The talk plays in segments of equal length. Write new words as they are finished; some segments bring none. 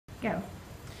Go.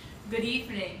 Good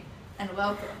evening and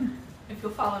welcome. If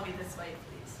you'll follow me this way,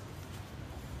 please.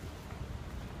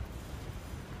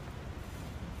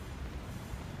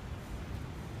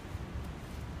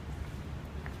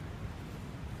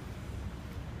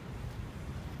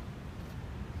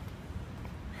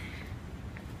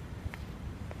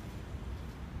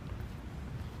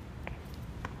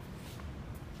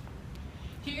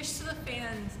 Here's to the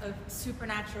fans of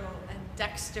Supernatural and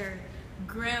Dexter,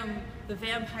 Grimm, The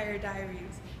Vampire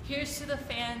Diaries. Here's to the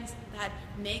fans that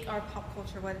make our pop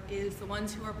culture what it is, the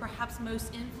ones who are perhaps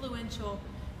most influential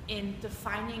in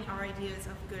defining our ideas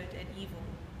of good and evil.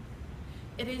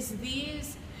 It is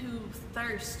these who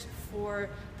thirst for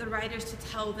the writers to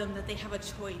tell them that they have a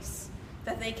choice,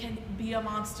 that they can be a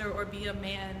monster or be a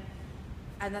man,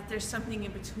 and that there's something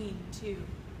in between too.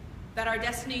 That our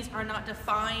destinies are not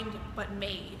defined but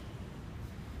made,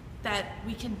 that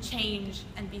we can change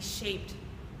and be shaped,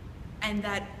 and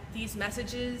that these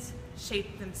messages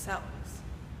shape themselves.